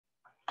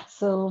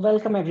So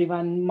welcome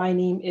everyone. My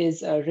name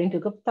is Rinku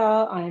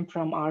Gupta. I am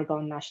from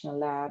Argonne National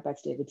Lab, as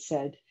David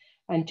said.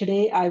 And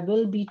today I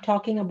will be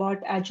talking about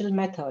agile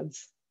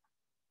methods.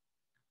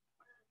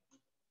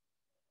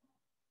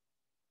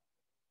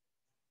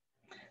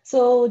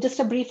 So just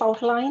a brief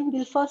outline.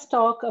 We'll first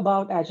talk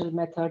about agile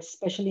methods,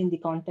 especially in the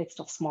context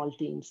of small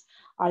teams.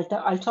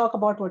 I'll talk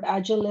about what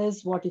agile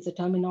is, what is the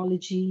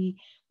terminology,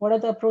 what are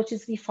the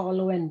approaches we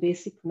follow, and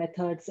basic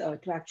methods to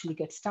actually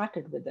get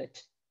started with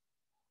it.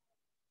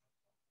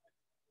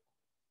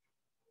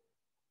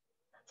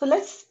 So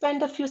let's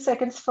spend a few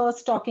seconds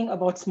first talking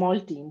about small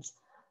teams.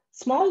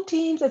 Small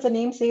teams, as the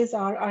name says,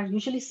 are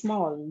usually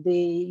small.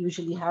 They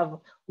usually have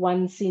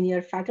one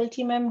senior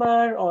faculty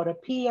member or a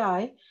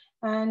PI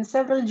and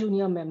several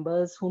junior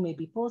members who may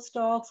be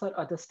postdocs or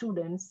other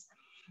students,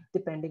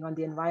 depending on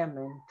the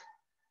environment.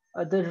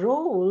 The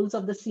roles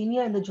of the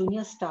senior and the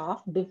junior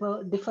staff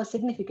differ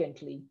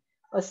significantly.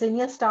 A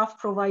senior staff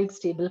provides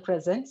stable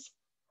presence.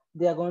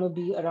 They are going to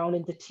be around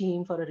in the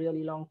team for a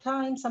really long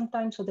time,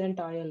 sometimes for the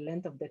entire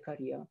length of their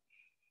career.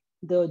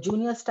 The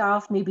junior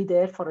staff may be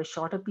there for a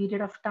shorter period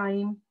of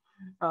time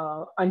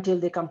until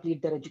they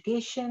complete their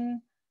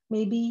education.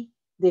 Maybe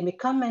they may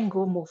come and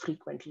go more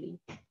frequently.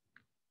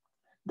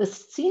 The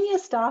senior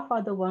staff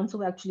are the ones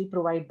who actually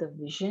provide the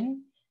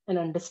vision and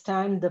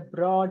understand the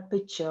broad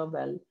picture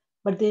well,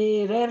 but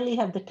they rarely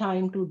have the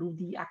time to do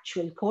the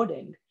actual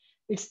coding.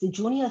 It's the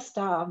junior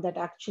staff that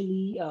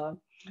actually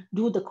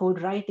do the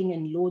code writing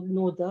and know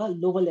the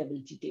lower level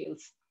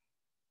details.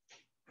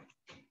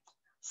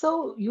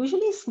 So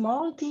usually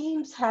small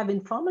teams have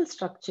informal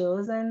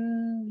structures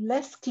and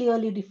less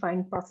clearly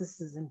defined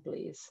processes in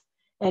place.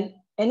 And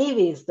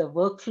anyways, the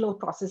workflow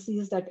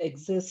processes that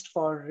exist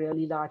for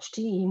really large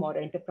team or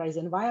enterprise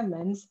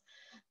environments,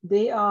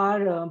 they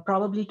are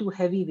probably too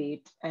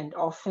heavyweight and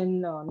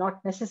often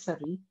not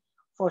necessary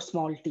for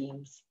small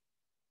teams.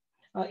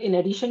 In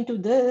addition to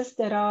this,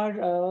 there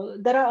are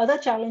other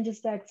challenges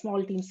that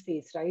small teams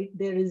face, right?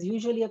 There is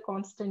usually a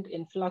constant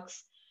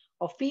influx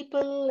of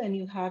people, and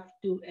you have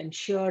to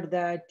ensure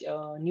that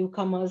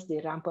newcomers they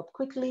ramp up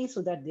quickly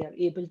so that they are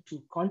able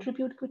to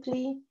contribute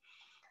quickly.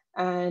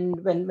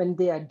 And when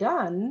they are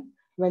done,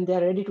 when they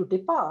are ready to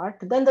depart,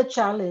 then the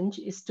challenge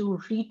is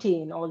to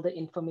retain all the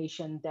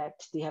information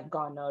that they have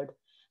garnered,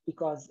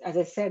 because as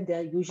I said,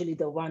 they're usually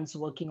the ones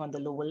working on the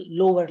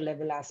lower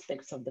level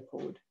aspects of the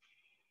code.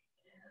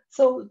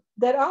 So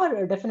there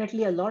are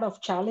definitely a lot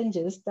of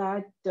challenges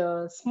that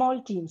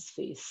small teams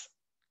face.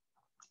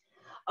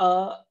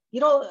 A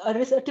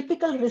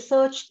typical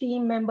research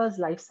team member's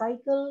life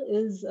cycle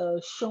is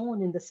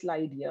shown in the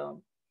slide here.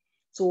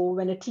 So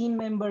when a team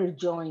member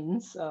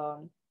joins,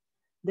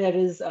 there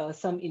is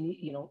some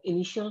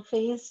initial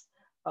phase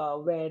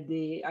where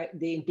they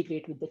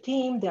integrate with the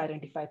team, they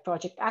identify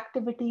project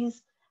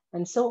activities,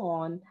 and so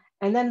on.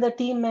 And then the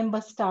team member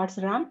starts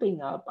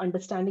ramping up,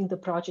 understanding the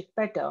project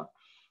better.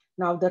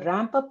 Now, the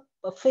ramp up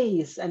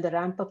phase and the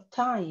ramp up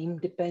time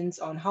depends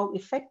on how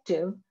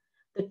effective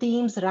the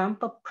team's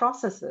ramp up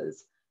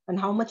processes and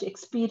how much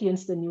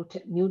experience the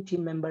new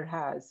team member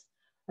has.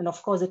 And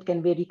of course, it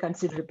can vary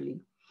considerably.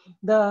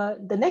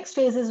 The next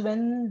phase is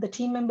when the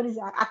team member is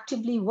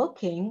actively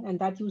working, and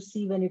that you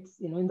see when it's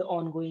in the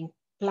ongoing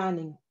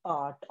planning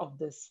part of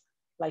this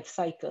life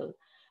cycle.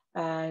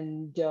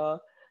 And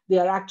they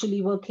are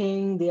actually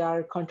working, they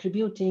are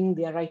contributing,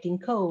 they are writing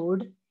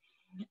code,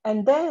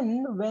 and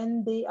then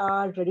when they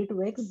are ready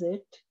to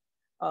exit,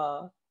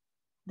 uh,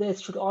 there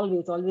should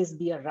always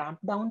be a ramp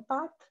down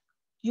path.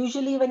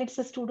 Usually when it's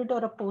a student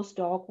or a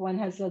postdoc, one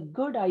has a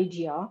good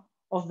idea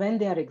of when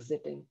they are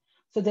exiting.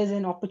 So there's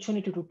an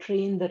opportunity to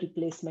train the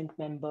replacement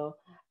member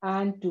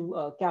and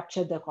to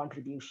capture their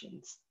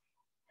contributions.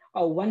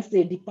 Once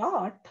they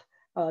depart,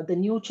 the a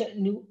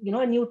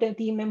new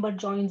team member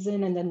joins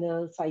in, and then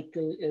the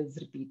cycle is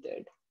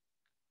repeated.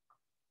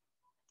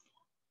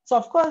 So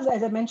of course,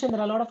 as I mentioned,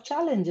 there are a lot of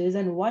challenges,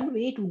 and one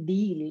way to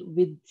deal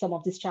with some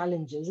of these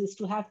challenges is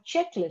to have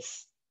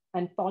checklists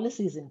and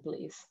policies in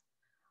place.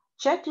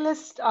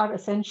 Checklists are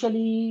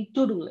essentially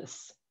to-do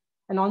lists.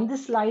 And on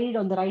this slide,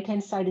 on the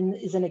right-hand side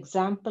is an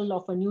example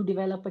of a new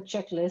developer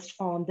checklist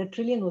from the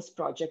Trillianos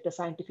project, a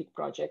scientific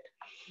project.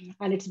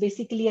 And it's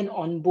basically an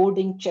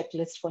onboarding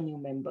checklist for new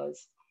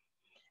members.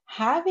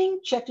 Having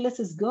checklists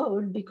is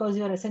good because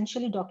you're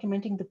essentially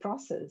documenting the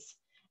process.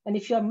 And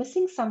if you are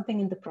missing something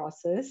in the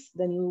process,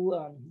 then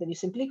you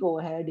simply go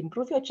ahead,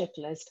 improve your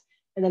checklist,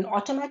 and then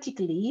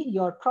automatically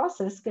your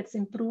process gets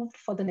improved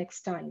for the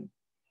next time.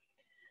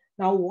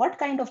 Now, what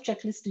kind of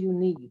checklist do you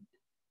need?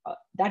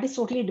 That is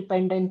totally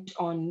dependent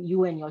on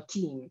you and your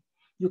team.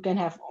 You can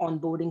have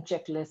onboarding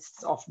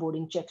checklists,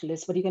 offboarding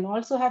checklists, but you can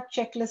also have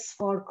checklists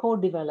for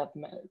code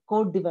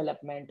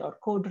development or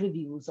code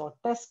reviews or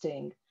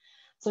testing.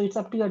 So it's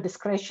up to your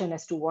discretion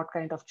as to what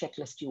kind of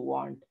checklist you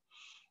want.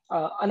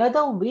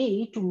 Another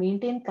way to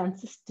maintain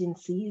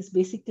consistency is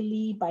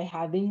basically by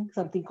having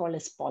something called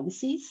as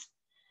policies.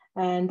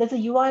 And there's a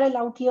URL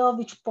out here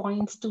which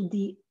points to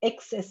the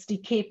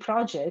XSDK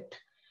project,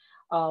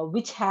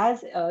 which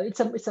has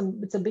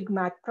it's a big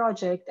Mac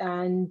project,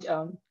 and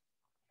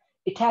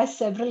It has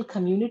several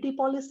community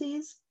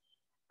policies,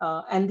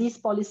 and these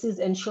policies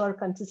ensure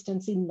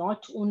consistency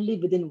not only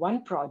within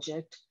one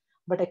project,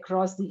 but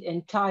across the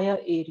entire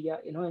area,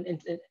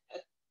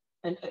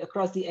 and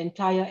across the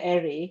entire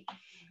array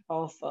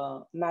of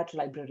math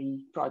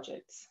library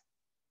projects.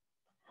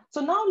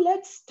 So now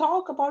let's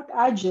talk about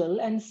Agile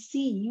and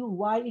see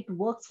why it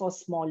works for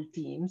small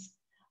teams,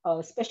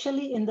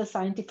 especially in the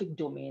scientific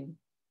domain.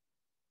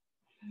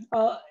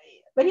 Uh,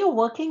 when you're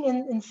working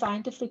in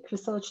scientific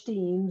research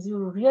teams, you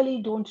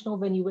really don't know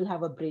when you will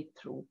have a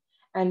breakthrough.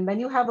 And when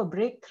you have a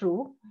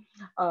breakthrough,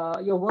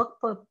 your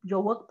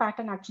work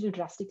pattern actually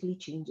drastically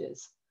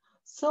changes.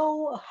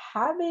 So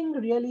having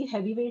really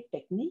heavyweight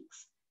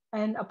techniques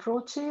and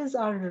approaches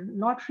are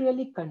not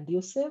really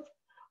conducive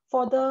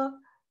for the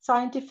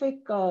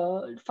scientific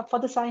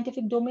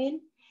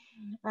domain.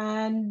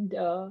 And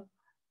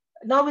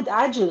now with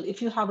Agile,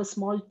 if you have a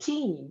small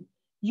team,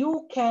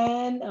 you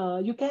can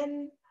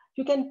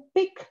you can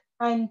pick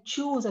and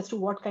choose as to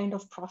what kind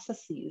of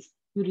processes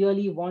you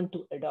really want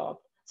to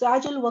adopt. So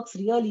Agile works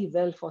really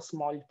well for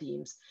small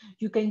teams.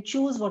 You can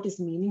choose what is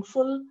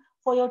meaningful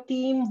for your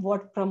team,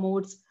 what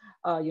promotes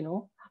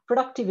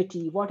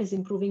productivity, what is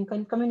improving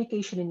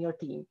communication in your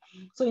team.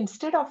 So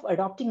instead of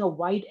adopting a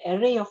wide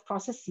array of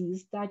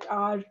processes that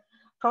are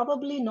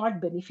probably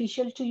not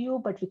beneficial to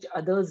you, but which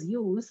others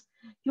use,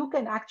 you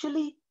can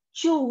actually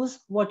choose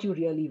what you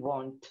really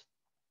want.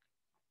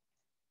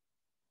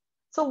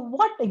 So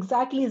what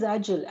exactly is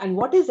Agile and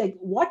what is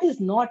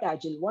not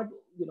Agile?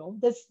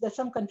 There's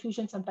some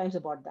confusion sometimes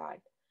about that.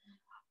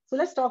 So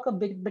let's talk a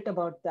bit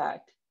about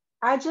that.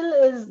 Agile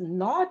is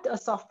not a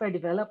software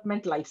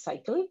development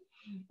lifecycle.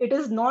 It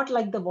is not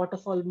like the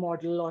waterfall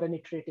model or an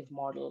iterative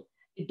model.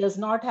 It does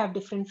not have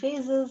different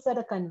phases that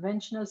a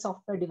conventional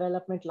software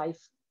development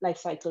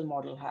lifecycle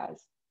model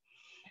has.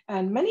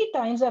 And many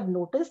times I've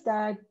noticed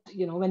that,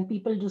 when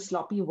people do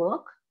sloppy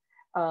work,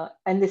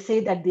 and they say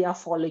that they are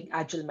following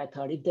Agile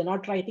method. If they're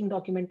not writing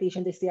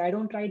documentation, they say, I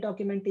don't write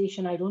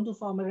documentation, I don't do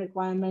formal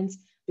requirements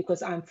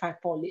because I'm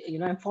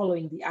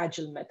following the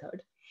Agile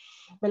method.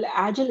 Well,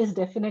 Agile is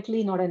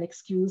definitely not an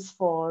excuse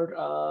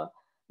for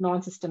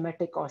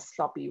non-systematic or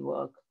sloppy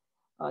work.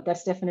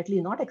 That's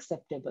definitely not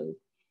acceptable.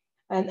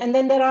 And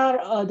then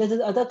there's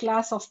this other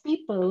class of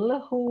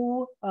people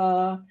who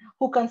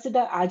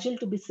consider Agile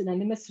to be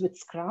synonymous with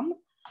Scrum.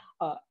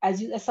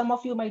 As some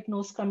of you might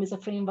know, Scrum is a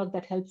framework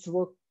that helps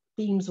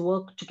teams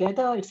work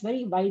together. It's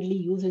very widely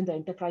used in the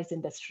enterprise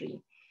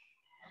industry.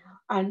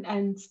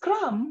 And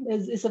Scrum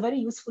is a very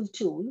useful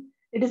tool.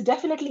 It is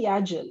definitely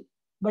Agile,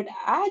 but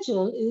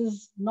Agile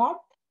is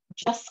not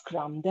just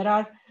Scrum. There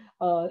are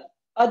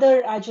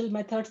other Agile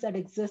methods that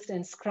exist,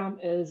 and Scrum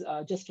is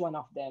just one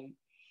of them.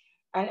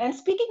 And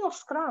speaking of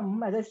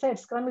Scrum, as I said,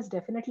 Scrum is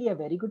definitely a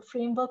very good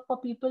framework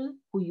for people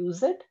who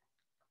use it,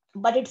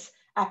 but its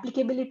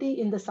applicability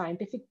in the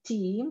scientific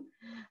team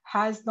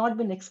has not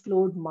been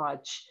explored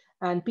much.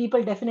 And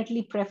people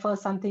definitely prefer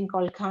something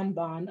called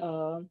Kanban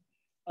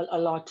a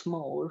lot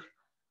more,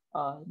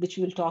 which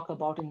we'll talk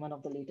about in one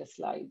of the later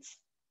slides.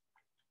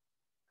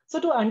 So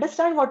to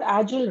understand what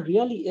Agile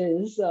really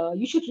is,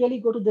 you should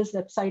really go to this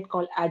website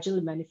called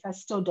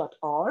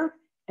agilemanifesto.org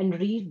and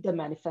read the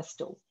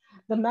manifesto.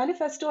 The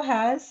manifesto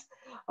has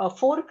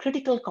 4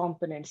 critical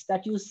components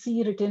that you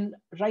see written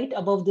right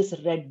above this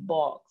red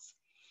box.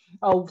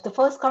 The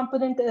first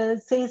component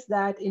says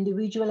that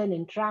individual and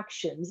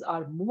interactions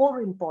are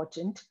more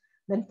important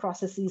than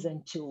processes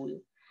and tool.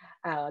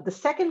 The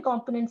second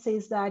component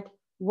says that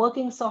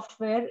working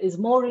software is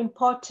more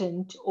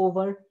important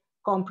over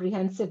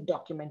comprehensive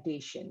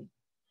documentation.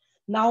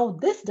 Now,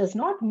 this does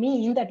not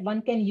mean that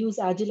one can use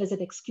Agile as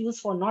an excuse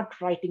for not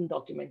writing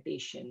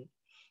documentation.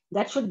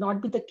 That should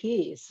not be the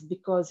case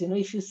because,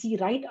 if you see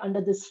right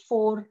under this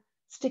 4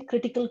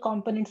 critical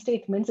component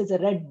statements is a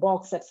red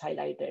box that's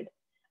highlighted.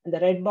 And the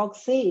red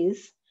box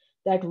says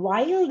that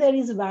while there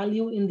is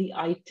value in the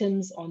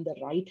items on the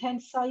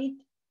right-hand side,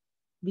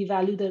 we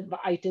value the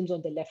items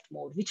on the left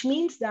more, which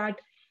means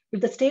that if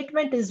the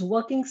statement is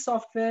working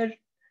software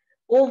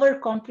over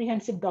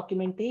comprehensive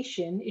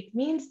documentation, it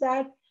means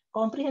that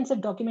comprehensive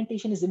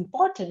documentation is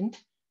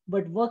important,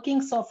 but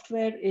working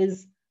software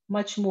is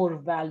much more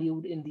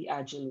valued in the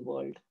Agile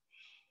world.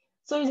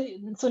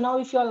 So now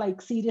if you're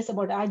like serious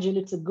about Agile,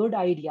 it's a good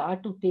idea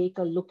to take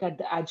a look at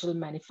the Agile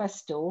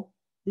manifesto,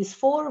 these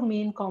 4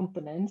 main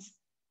components,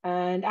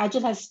 and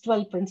Agile has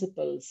 12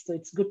 principles. So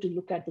it's good to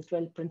look at the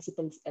 12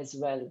 principles as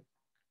well.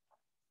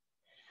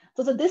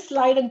 So this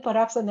slide and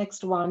perhaps the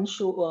next one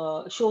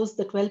shows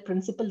the 12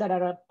 principles that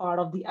are a part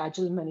of the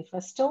Agile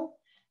manifesto.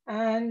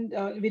 And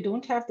we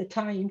don't have the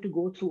time to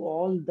go through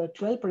all the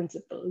 12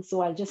 principles.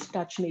 So I'll just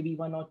touch maybe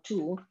 1 or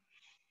 2.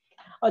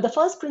 The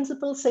first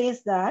principle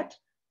says that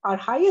our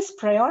highest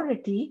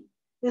priority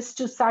is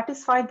to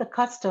satisfy the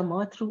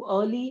customer through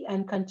early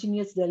and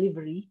continuous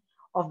delivery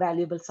of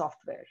valuable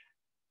software.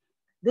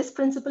 This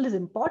principle is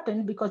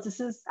important because this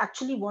is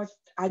actually what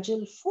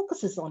Agile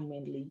focuses on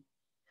mainly.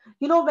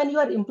 When you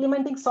are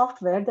implementing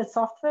software, the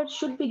software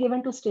should be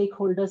given to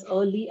stakeholders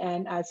early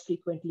and as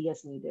frequently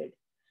as needed.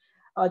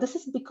 This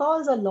is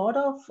because a lot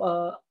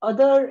of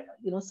other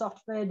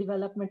software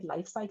development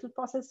lifecycle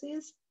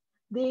processes,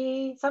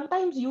 they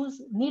sometimes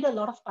need a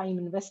lot of time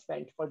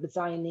investment for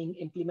designing,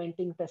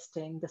 implementing,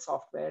 testing the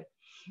software.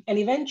 And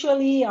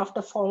eventually,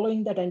 after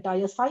following that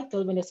entire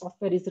cycle, when a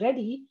software is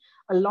ready,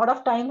 a lot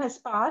of time has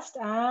passed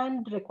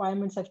and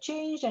requirements have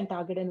changed and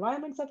target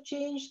environments have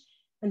changed.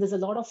 And there's a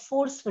lot of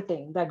force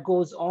fitting that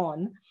goes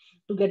on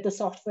to get the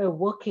software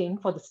working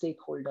for the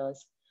stakeholders.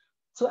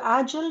 So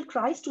Agile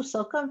tries to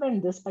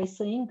circumvent this by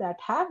saying that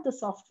have the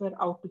software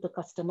out to the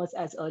customers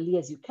as early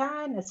as you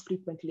can, as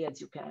frequently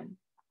as you can.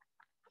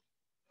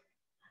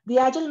 The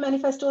Agile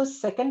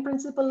Manifesto's second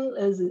principle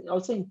is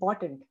also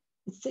important.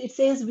 It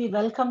says we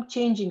welcome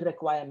changing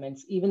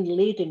requirements, even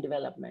late in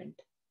development.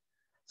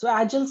 So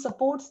Agile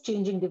supports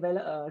changing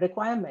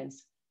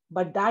requirements,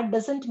 but that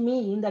doesn't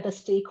mean that a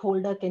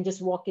stakeholder can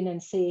just walk in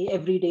and say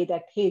every day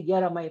that, hey,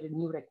 here are my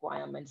new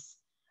requirements.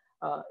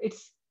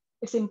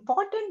 It's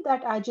important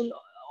that Agile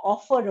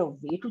offer a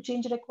way to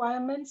change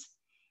requirements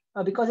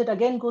because it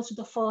again goes to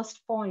the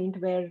first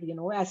point where,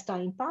 as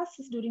time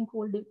passes during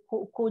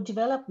code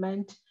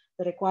development,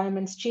 the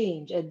requirements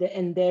change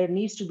and there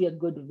needs to be a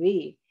good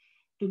way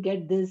to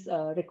get these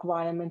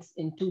requirements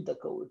into the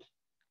code.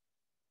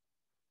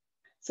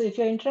 So if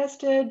you're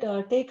interested,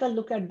 take a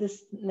look at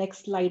this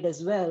next slide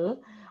as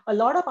well. A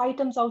lot of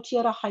items out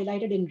here are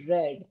highlighted in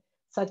red,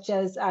 such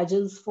as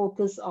Agile's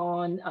focus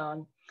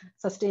on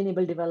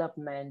sustainable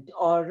development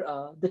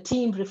or the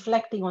team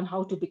reflecting on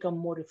how to become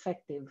more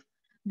effective.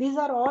 These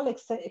are all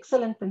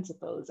excellent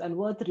principles and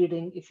worth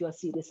reading if you're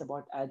serious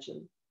about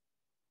Agile.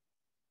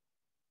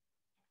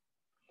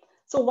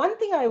 So one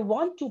thing I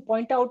want to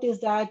point out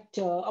is that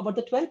about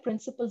the 12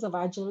 principles of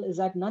Agile is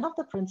that none of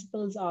the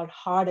principles are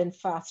hard and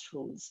fast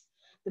rules.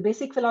 The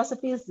basic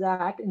philosophy is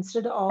that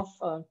instead of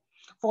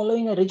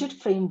following a rigid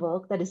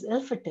framework that is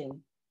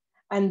ill-fitting,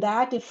 and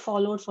that if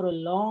followed for a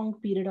long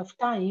period of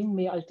time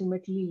may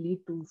ultimately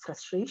lead to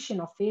frustration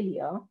or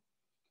failure,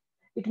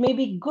 it may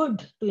be good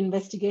to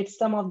investigate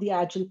some of the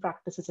Agile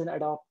practices and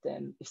adopt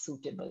them if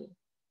suitable.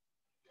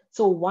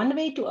 So one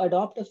way to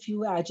adopt a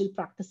few Agile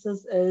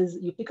practices is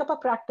you pick up a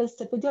practice,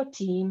 sit with your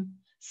team,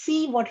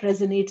 see what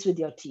resonates with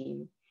your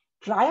team.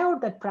 Try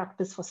out that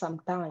practice for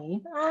some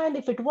time, and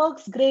if it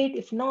works, great.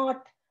 If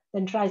not,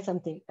 then try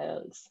something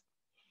else.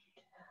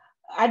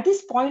 At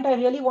this point, I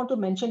really want to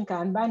mention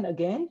Kanban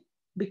again,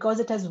 because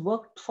it has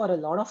worked for a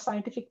lot of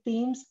scientific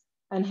teams,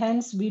 and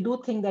hence we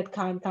do think that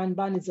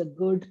Kanban is a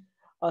good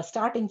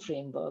starting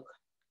framework.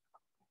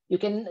 You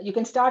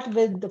can start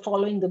with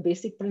following the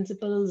basic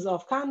principles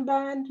of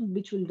Kanban,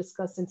 which we'll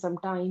discuss in some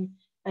time,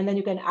 and then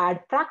you can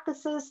add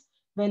practices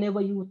whenever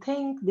you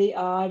think they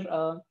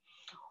are,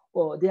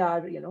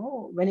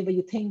 whenever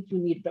you think you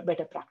need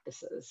better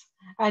practices.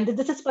 And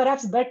this is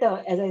perhaps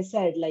better, as I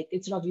said, like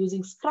instead of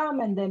using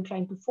Scrum and then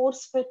trying to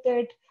force fit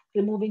it,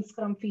 removing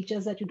Scrum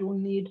features that you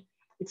don't need,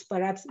 it's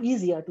perhaps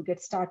easier to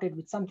get started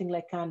with something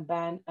like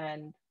Kanban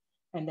and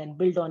then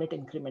build on it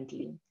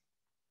incrementally.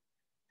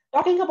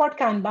 Talking about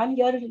Kanban,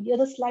 here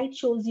the slide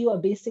shows you a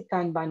basic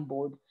Kanban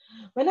board.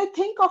 When I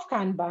think of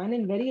Kanban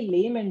in very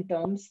layman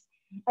terms,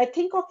 I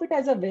think of it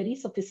as a very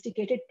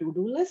sophisticated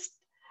to-do list.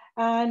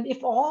 And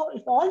if all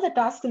the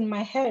tasks in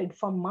my head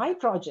for my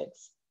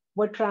projects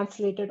were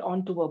translated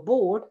onto a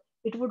board,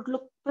 it would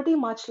look pretty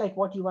much like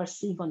what you are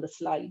seeing on the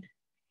slide.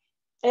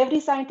 Every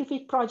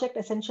scientific project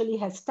essentially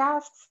has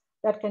tasks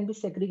that can be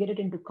segregated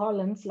into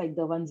columns like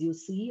the ones you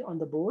see on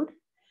the board.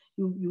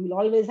 You will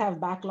always have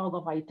backlog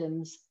of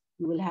items.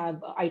 You will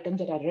have items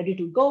that are ready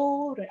to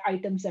go,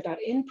 items that are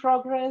in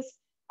progress,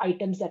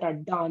 items that are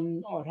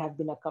done or have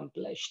been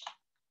accomplished.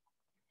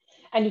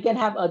 And you can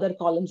have other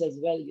columns as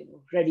well,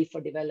 ready for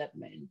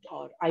development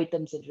or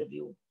items in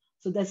review.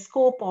 So the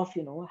scope of,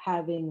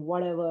 having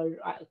whatever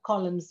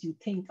columns you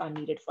think are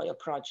needed for your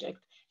project,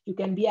 you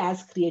can be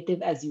as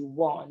creative as you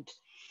want.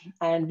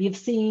 And we've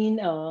seen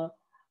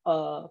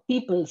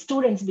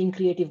students being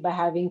creative by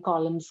having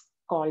columns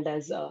called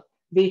as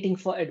waiting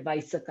for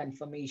advisor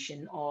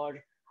confirmation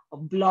or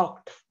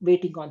blocked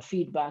waiting on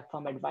feedback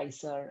from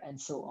advisor and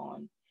so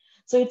on.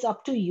 So it's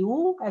up to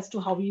you as to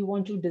how you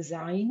want to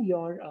design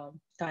your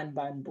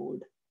Kanban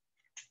board.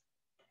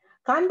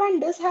 Kanban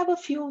does have a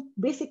few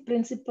basic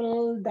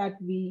principles that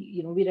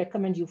we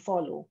recommend you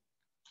follow.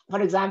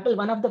 For example,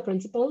 one of the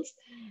principles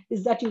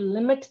is that you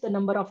limit the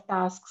number of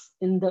tasks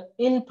in the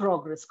in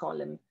progress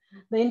column.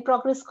 The in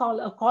progress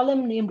a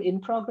column named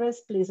in progress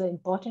plays an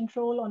important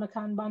role on a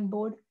Kanban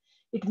board.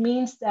 It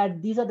means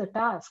that these are the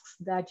tasks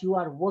that you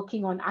are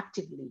working on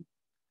actively.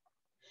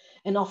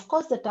 And of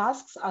course, the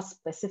tasks are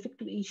specific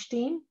to each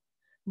team,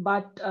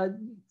 but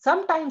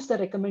sometimes the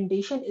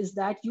recommendation is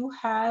that you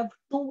have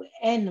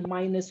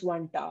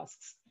 2n-1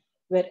 tasks,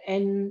 where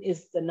n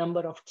is the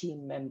number of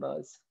team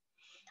members.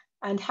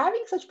 And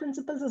having such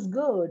principles is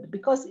good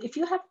because if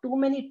you have too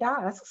many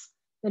tasks,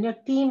 then your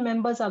team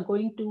members are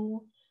going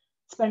to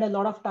spend a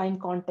lot of time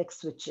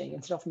context switching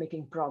instead of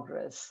making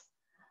progress.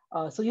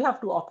 So you have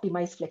to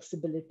optimize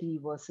flexibility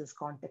versus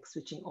context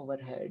switching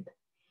overhead.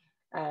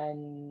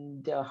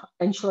 and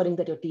ensuring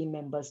that your team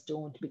members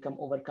don't become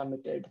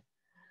overcommitted.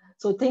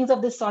 So things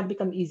of this sort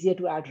become easier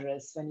to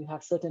address when you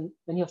have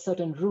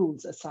certain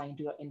rules assigned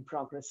to your in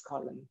progress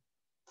column.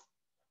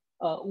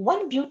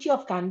 One beauty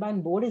of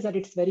Kanban board is that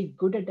it's very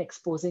good at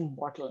exposing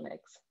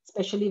bottlenecks,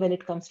 especially when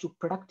it comes to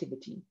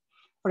productivity.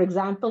 For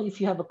example, if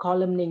you have a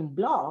column named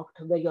blocked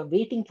where you're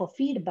waiting for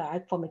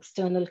feedback from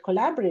external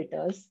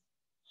collaborators,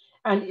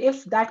 and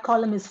if that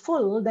column is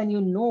full, then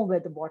you know where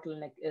the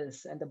bottleneck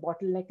is. And the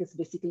bottleneck is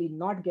basically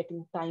not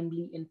getting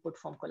timely input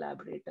from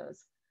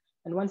collaborators.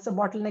 And once the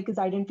bottleneck is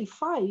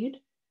identified,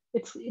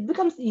 it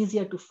becomes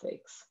easier to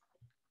fix.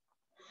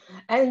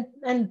 And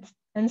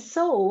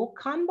so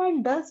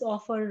Kanban does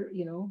offer,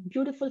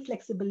 beautiful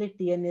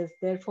flexibility and is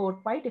therefore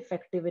quite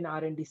effective in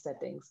R&D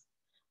settings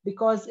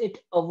because it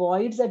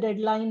avoids a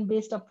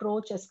deadline-based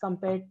approach as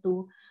compared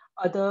to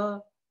other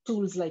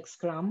tools like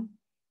Scrum.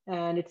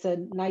 And it's a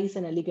nice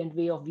and elegant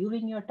way of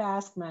viewing your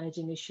task,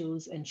 managing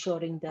issues,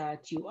 ensuring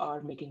that you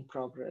are making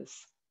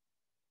progress.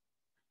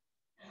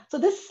 So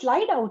this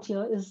slide out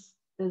here is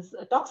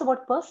talks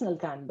about personal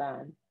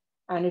Kanban,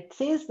 and it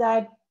says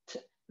that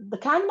the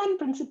Kanban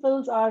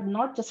principles are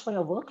not just for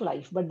your work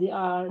life, but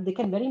they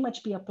can very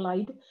much be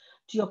applied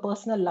to your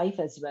personal life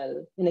as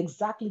well in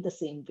exactly the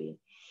same way.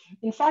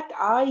 In fact,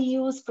 I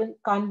use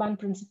Kanban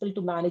principle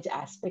to manage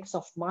aspects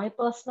of my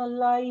personal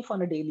life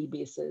on a daily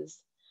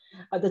basis.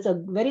 There's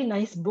a very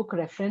nice book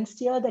referenced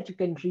here that you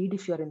can read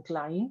if you're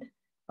inclined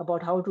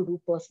about how to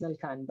do personal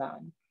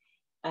Kanban.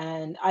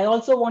 And I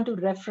also want to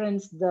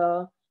reference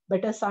the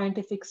Better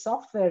Scientific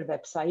Software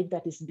website,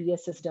 that is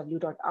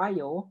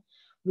bssw.io,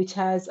 which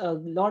has a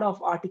lot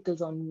of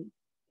articles on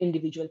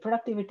individual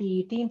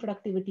productivity, team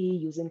productivity,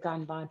 using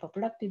Kanban for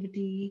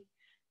productivity,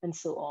 and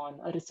so on,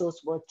 a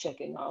resource worth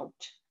checking out.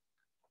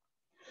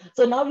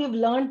 So now we've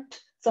learned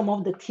some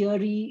of the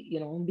theory,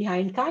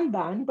 behind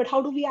Kanban, but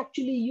how do we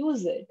actually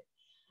use it?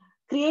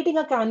 Creating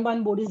a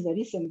Kanban board is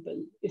very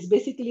simple. It's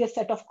basically a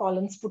set of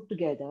columns put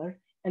together,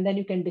 and then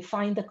you can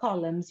define the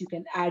columns, you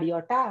can add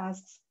your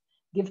tasks,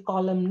 give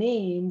column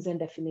names and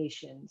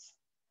definitions.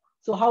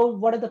 So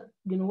what are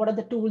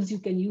the tools you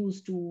can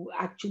use to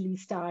actually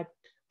start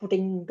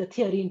putting the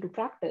theory into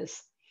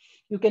practice?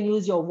 You can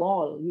use your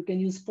wall, you can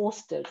use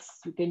post-its,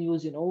 you can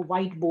use,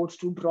 whiteboards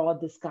to draw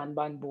this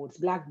Kanban boards,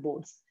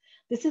 blackboards.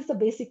 This is the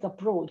basic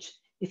approach.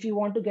 If you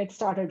want to get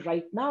started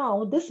right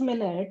now, this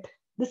minute,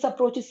 this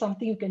approach is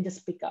something you can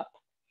just pick up.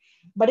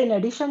 But in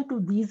addition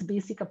to these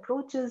basic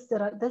approaches,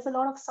 there's a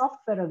lot of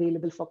software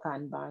available for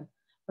Kanban.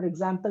 For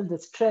example,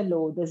 there's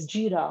Trello, there's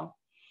Jira.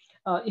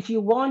 If you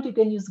want, you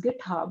can use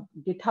GitHub.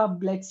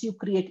 GitHub lets you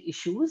create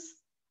issues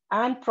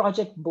and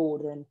project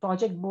boards, and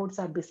project boards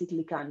are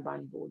basically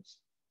Kanban boards.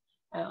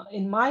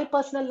 In my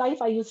personal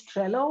life, I use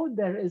Trello.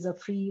 There is a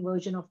free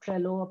version of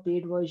Trello, a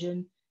paid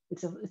version.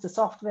 It's a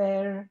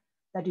software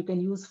that you can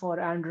use for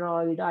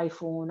Android,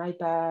 iPhone,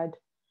 iPad.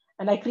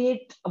 And I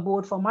create a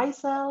board for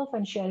myself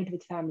and share it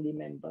with family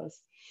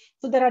members.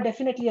 So there are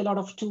definitely a lot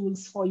of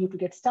tools for you to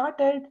get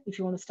started if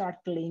you want to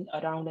start playing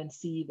around and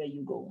see where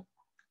you go.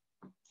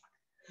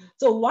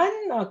 So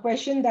one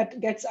question that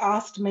gets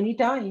asked many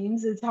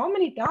times is, how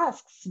many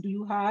tasks do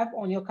you have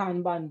on your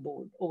Kanban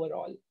board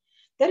overall?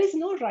 There is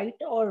no right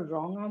or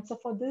wrong answer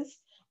for this.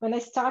 When I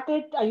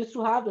started, I used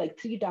to have like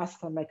 3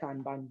 tasks on my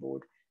Kanban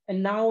board.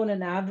 And now on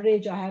an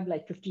average, I have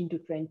like 15 to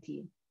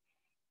 20.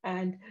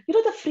 And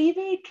the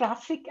freeway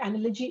traffic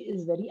analogy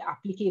is very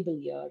applicable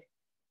here.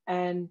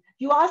 And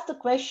you ask the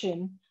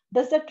question,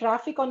 does the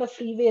traffic on the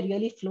freeway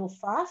really flow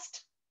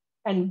fast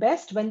and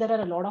best when there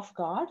are a lot of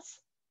cars?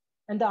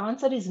 And the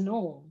answer is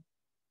no.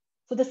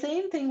 So the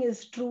same thing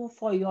is true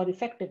for your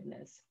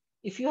effectiveness.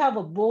 If you have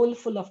a bowl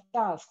full of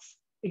tasks,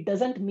 it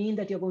doesn't mean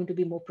that you're going to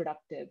be more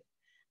productive.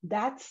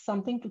 That's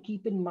something to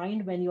keep in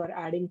mind when you are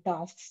adding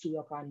tasks to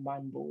your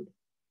Kanban board.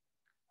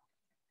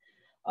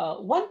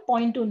 One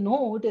point to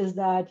note is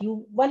that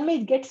one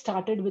may get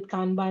started with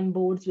Kanban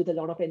boards with a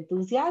lot of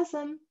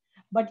enthusiasm,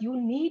 but you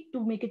need to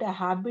make it a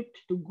habit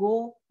to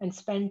go and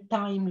spend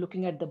time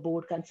looking at the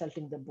board,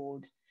 consulting the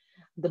board.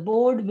 The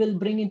board will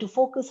bring into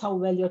focus how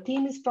well your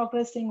team is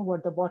progressing,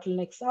 what the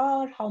bottlenecks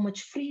are, how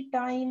much free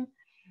time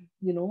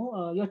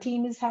your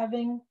team is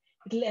having.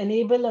 It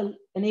will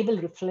enable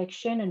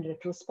reflection and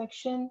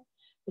retrospection.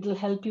 It will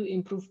help you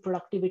improve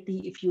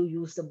productivity if you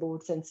use the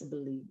board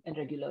sensibly and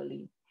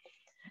regularly.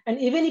 And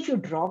even if you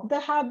drop the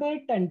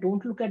habit and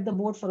don't look at the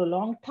board for a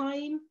long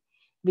time,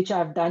 which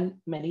I've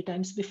done many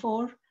times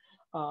before,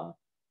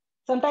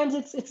 sometimes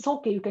it's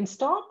okay. You can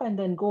stop and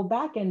then go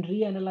back and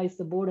reanalyze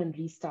the board and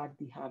restart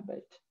the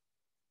habit.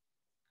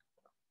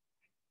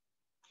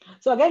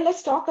 So again,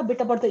 let's talk a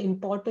bit about the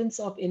importance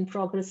of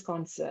in-progress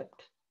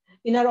concept.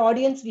 In our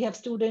audience, we have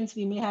students,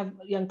 we may have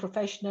young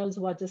professionals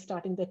who are just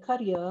starting their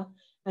career,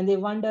 and they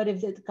wonder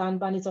if the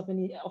Kanban is of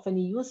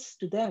any use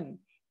to them.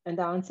 And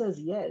the answer is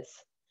yes.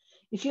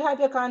 If you have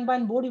your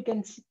Kanban board, you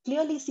can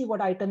clearly see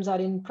what items are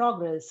in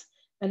progress.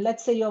 And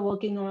let's say you're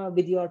working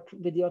with your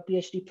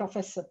PhD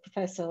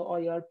professor or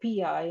your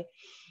PI,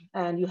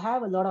 and you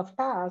have a lot of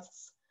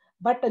tasks,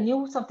 but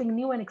something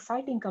new and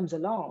exciting comes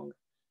along.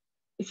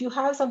 if you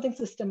have something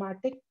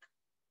systematic,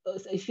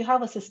 if you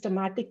have a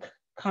systematic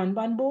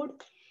Kanban board,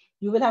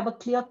 you will have a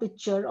clear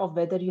picture of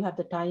whether you have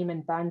the time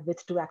and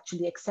bandwidth to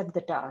actually accept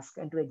the task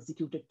and to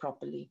execute it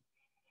properly.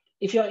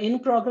 If your in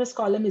progress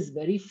column is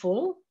very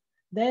full,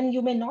 then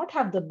you may not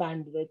have the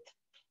bandwidth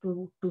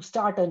to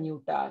start a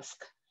new task.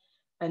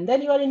 And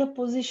then you are in a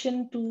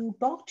position to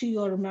talk to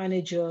your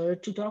manager,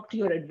 to talk to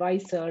your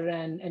advisor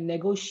and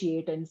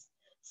negotiate and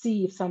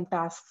see if some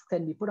tasks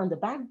can be put on the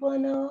back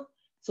burner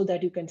so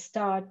that you can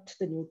start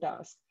the new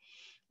task.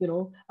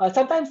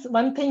 Sometimes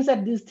one thinks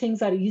that these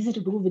things are easy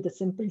to do with a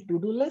simple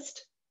to-do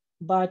list,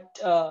 but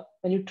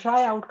when you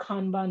try out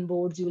Kanban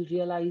boards, you will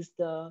realize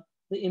the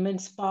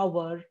immense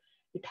power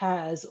it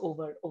has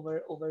over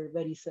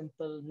very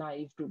simple,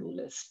 naive to-do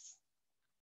lists.